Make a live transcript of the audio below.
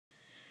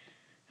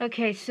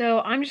Okay,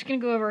 so I'm just going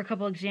to go over a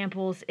couple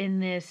examples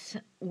in this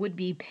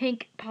would-be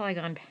pink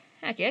Polygon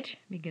Packet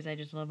because I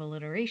just love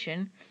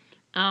alliteration.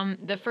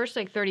 The first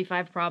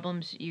 35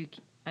 problems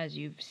as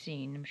you've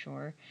seen, I'm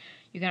sure,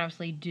 you can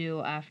obviously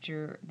do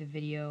after the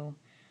video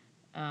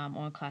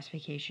on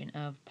classification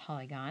of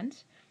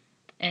polygons.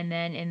 And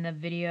then in the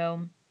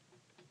video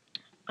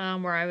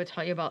where I would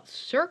tell you about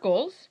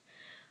circles,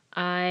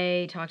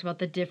 I talked about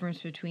the difference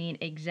between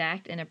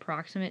exact and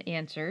approximate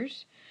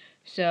answers.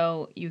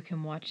 So you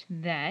can watch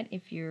that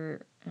if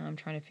you're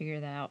trying to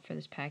figure that out for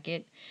this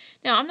packet.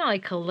 Now, I'm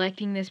not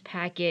collecting this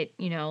packet,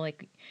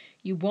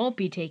 you won't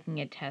be taking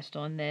a test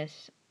on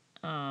this.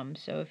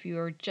 So if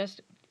you're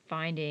just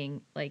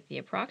finding the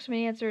approximate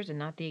answers and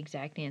not the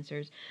exact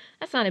answers,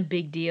 that's not a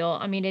big deal.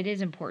 I mean, it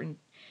is important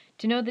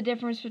to know the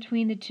difference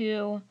between the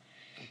two.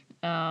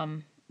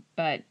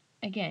 But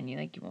again,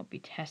 you won't be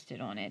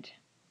tested on it.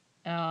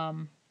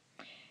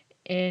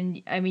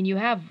 And I mean, you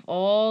have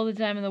all the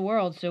time in the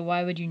world, so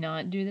why would you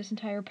not do this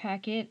entire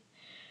packet?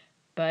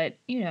 But,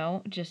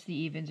 just the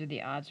evens or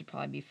the odds would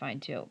probably be fine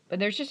too. But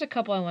there's just a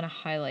couple I want to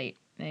highlight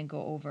and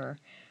go over.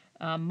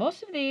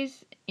 Most of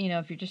these,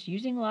 if you're just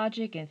using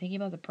logic and thinking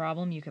about the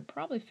problem, you could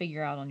probably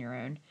figure out on your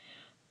own.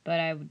 But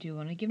I do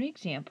want to give an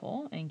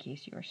example in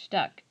case you are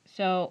stuck.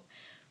 So,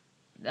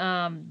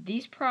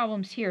 these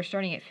problems here,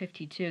 starting at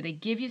 52, they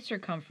give you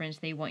circumference.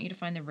 They want you to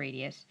find the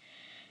radius.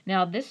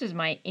 Now, this is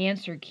my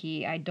answer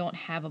key. I don't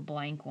have a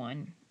blank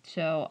one,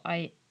 so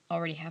I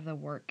already have the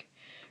work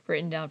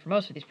written down for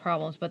most of these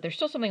problems, but there's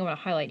still something I want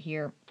to highlight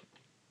here.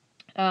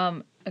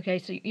 Okay,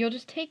 so you'll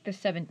just take the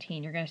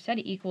 17. You're going to set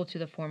it equal to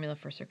the formula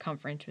for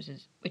circumference,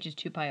 which is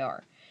 2 pi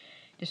r.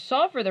 To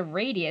solve for the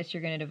radius,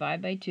 you're going to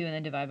divide by 2 and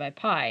then divide by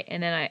pi.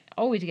 And then I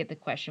always get the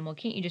question, well,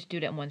 can't you just do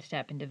it in one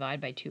step and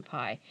divide by 2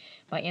 pi?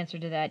 My answer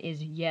to that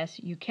is yes,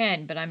 you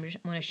can, but I'm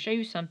going to show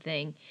you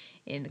something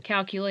in the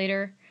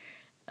calculator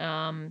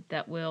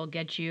that will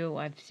get you,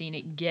 I've seen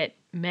it get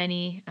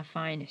many a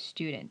fine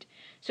student.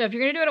 So if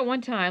you're going to do it at one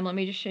time, let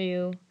me just show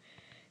you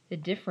the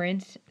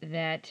difference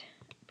that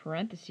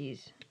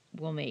parentheses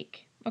will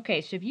make. Okay,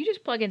 so if you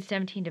just plug in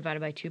 17 divided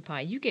by 2 pi,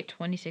 you get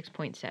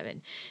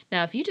 26.7.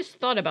 Now, if you just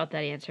thought about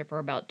that answer for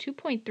about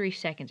 2.3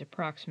 seconds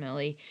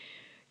approximately,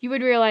 you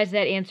would realize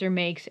that answer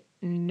makes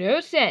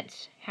no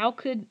sense. How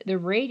could the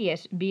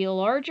radius be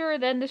larger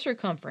than the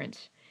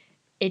circumference?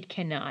 It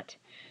cannot.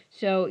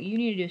 So you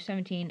need to do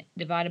 17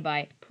 divided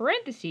by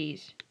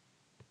parentheses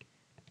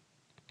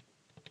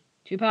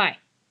 2 pi.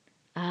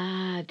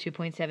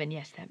 2.7.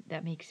 Yes,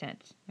 that makes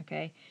sense.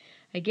 Okay.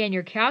 Again,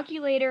 your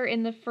calculator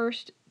in the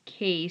first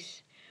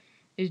case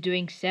is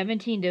doing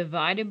 17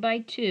 divided by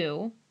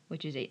 2,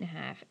 which is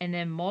 8.5, and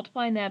then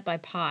multiplying that by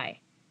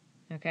pi.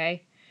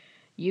 Okay.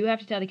 You have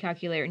to tell the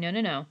calculator,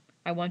 no.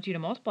 I want you to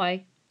multiply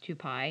 2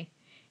 pi,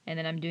 and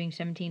then I'm doing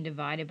 17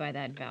 divided by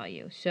that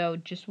value. So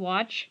just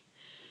watch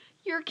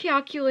your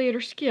calculator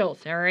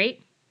skills, all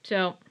right?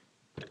 So,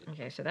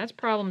 okay, so that's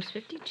problems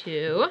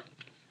 52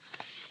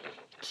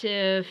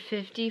 to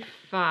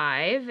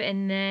 55,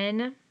 and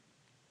then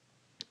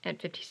at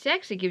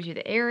 56, it gives you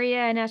the area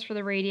and asks for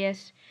the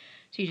radius.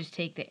 So you just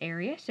take the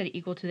area, set it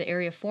equal to the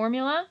area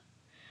formula.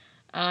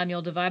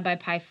 You'll divide by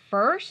pi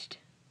first,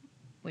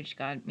 which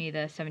got me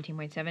the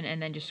 17.7,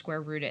 and then just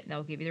square root it, and that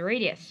will give you the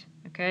radius.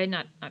 Okay,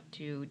 not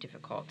too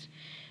difficult.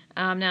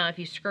 Now, if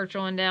you scroll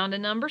on down to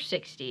number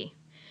 60,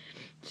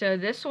 so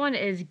this one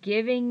is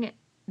giving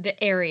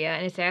the area,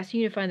 and it's asking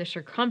you to find the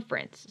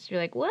circumference. So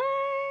you're like, what?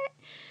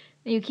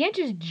 You can't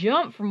just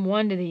jump from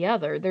one to the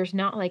other. There's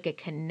not a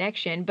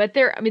connection, but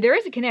there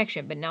is a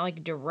connection, but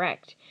not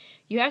direct.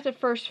 You have to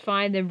first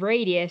find the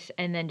radius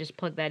and then just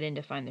plug that in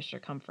to find the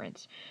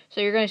circumference. So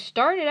you're going to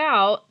start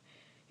out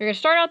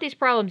these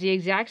problems the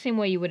exact same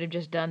way you would have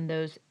just done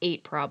those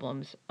 8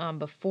 problems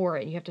before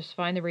it. You have to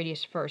find the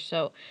radius first.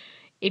 So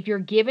if you're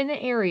given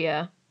the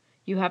area,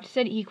 you have to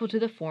set it equal to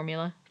the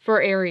formula for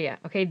area.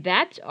 Okay,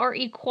 that's our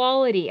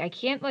equality. I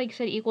can't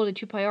set equal to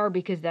 2 pi r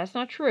because that's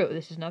not true.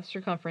 This is not the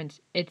circumference,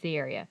 it's the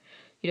area.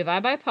 You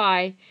divide by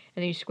pi, and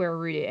then you square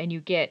root it, and you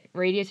get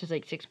radius is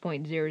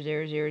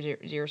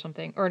 6.0000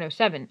 something. Or no,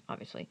 7,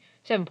 obviously.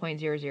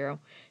 7.00.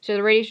 So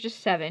the radius is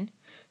just 7.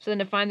 So then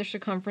to find the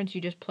circumference,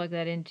 you just plug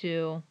that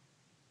into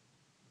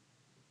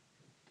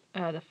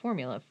the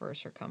formula for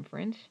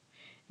circumference,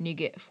 and you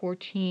get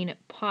 14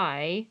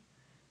 pi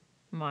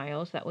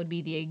miles. That would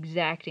be the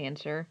exact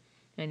answer,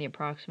 and the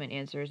approximate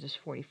answer is just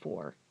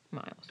 44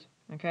 miles.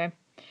 Okay.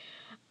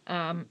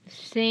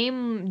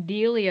 Same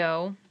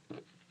dealio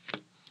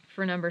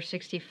for number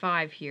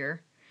 65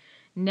 here.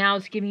 Now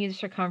it's giving you the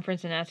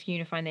circumference and asking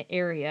you to find the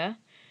area.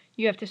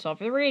 You have to solve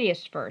for the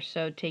radius first.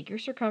 So take your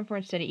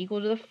circumference, set it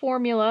equal to the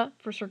formula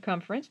for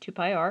circumference, 2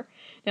 pi r.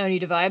 Now when you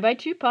divide by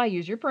 2 pi,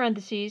 use your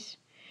parentheses,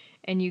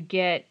 and you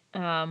get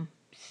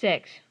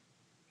 6.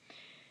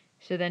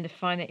 So then to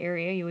find the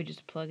area, you would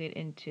just plug it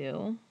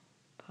into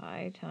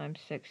pi times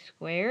 6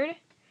 squared.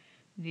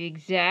 The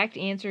exact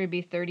answer would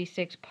be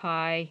 36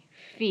 pi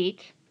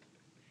feet.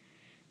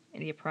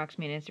 And the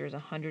approximate answer is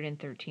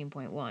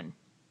 113.1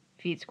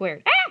 feet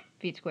squared.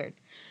 Feet squared.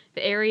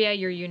 the area,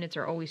 your units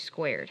are always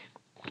squared.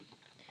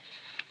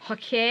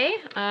 Okay,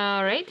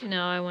 alright,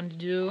 now I want to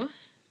do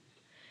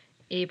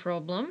a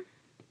problem.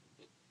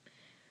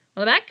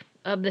 On the back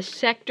of the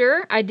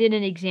sector, I did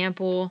an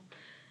example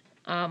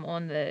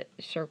on the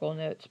circle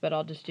notes, but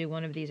I'll just do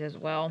one of these as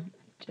well,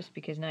 just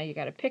because now you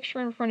got a picture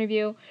in front of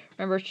you.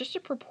 Remember, it's just a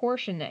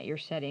proportion that you're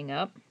setting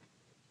up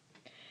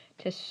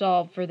to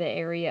solve for the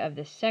area of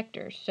the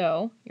sector.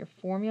 So your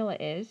formula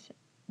is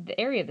the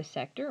area of the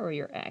sector, or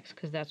your x,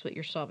 because that's what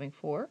you're solving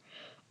for,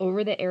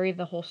 over the area of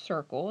the whole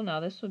circle. Now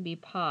this would be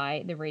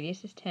pi, the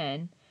radius is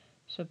 10,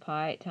 so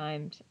pi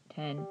times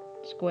 10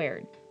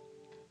 squared.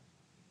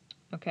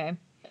 Okay.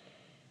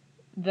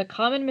 The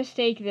common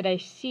mistake that I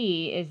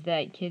see is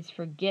that kids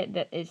forget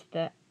that it's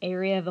the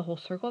area of the whole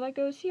circle that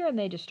goes here, and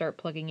they just start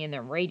plugging in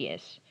their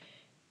radius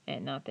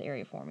and not the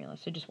area formula.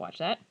 So just watch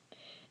that.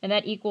 And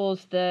that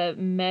equals the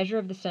measure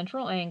of the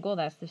central angle,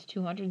 that's this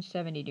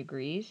 270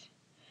 degrees,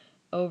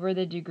 over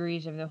the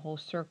degrees of the whole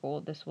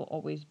circle. This will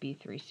always be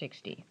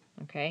 360,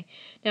 okay?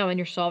 Now, when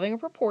you're solving a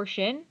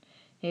proportion,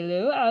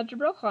 hello,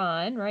 algebra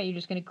Khan, right? You're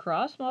just going to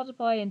cross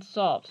multiply and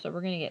solve. So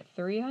we're going to get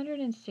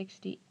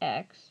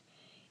 360x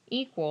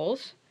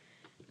equals,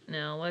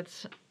 now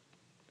let's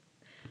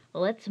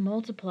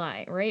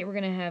multiply, right? We're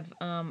going to have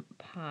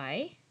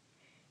pi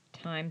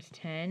times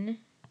 10,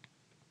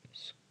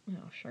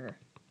 sugar.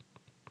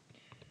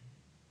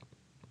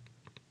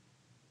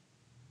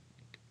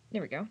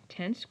 There we go,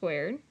 10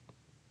 squared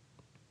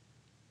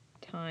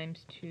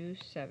times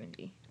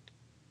 270.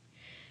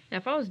 Now,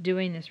 if I was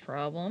doing this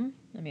problem,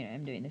 I mean,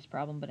 I'm doing this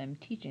problem, but I'm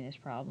teaching this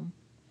problem,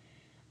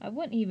 I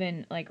wouldn't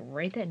even, like,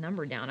 write that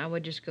number down. I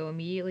would just go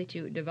immediately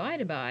to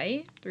divided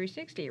by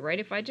 360, right?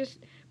 If I just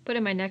put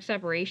in my next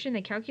operation,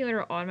 the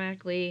calculator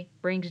automatically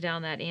brings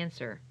down that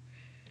answer.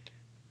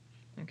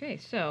 Okay,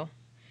 so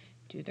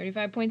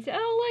 235.6,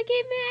 oh, look,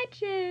 it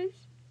matches.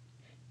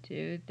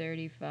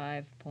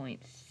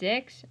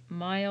 235.6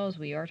 miles.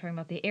 We are talking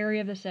about the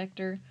area of the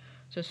sector,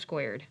 so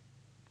squared.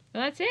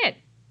 Well, that's it.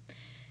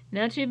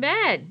 Not too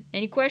bad.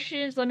 Any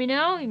questions, let me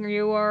know.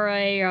 You are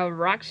a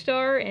rock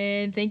star,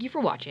 and thank you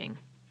for watching.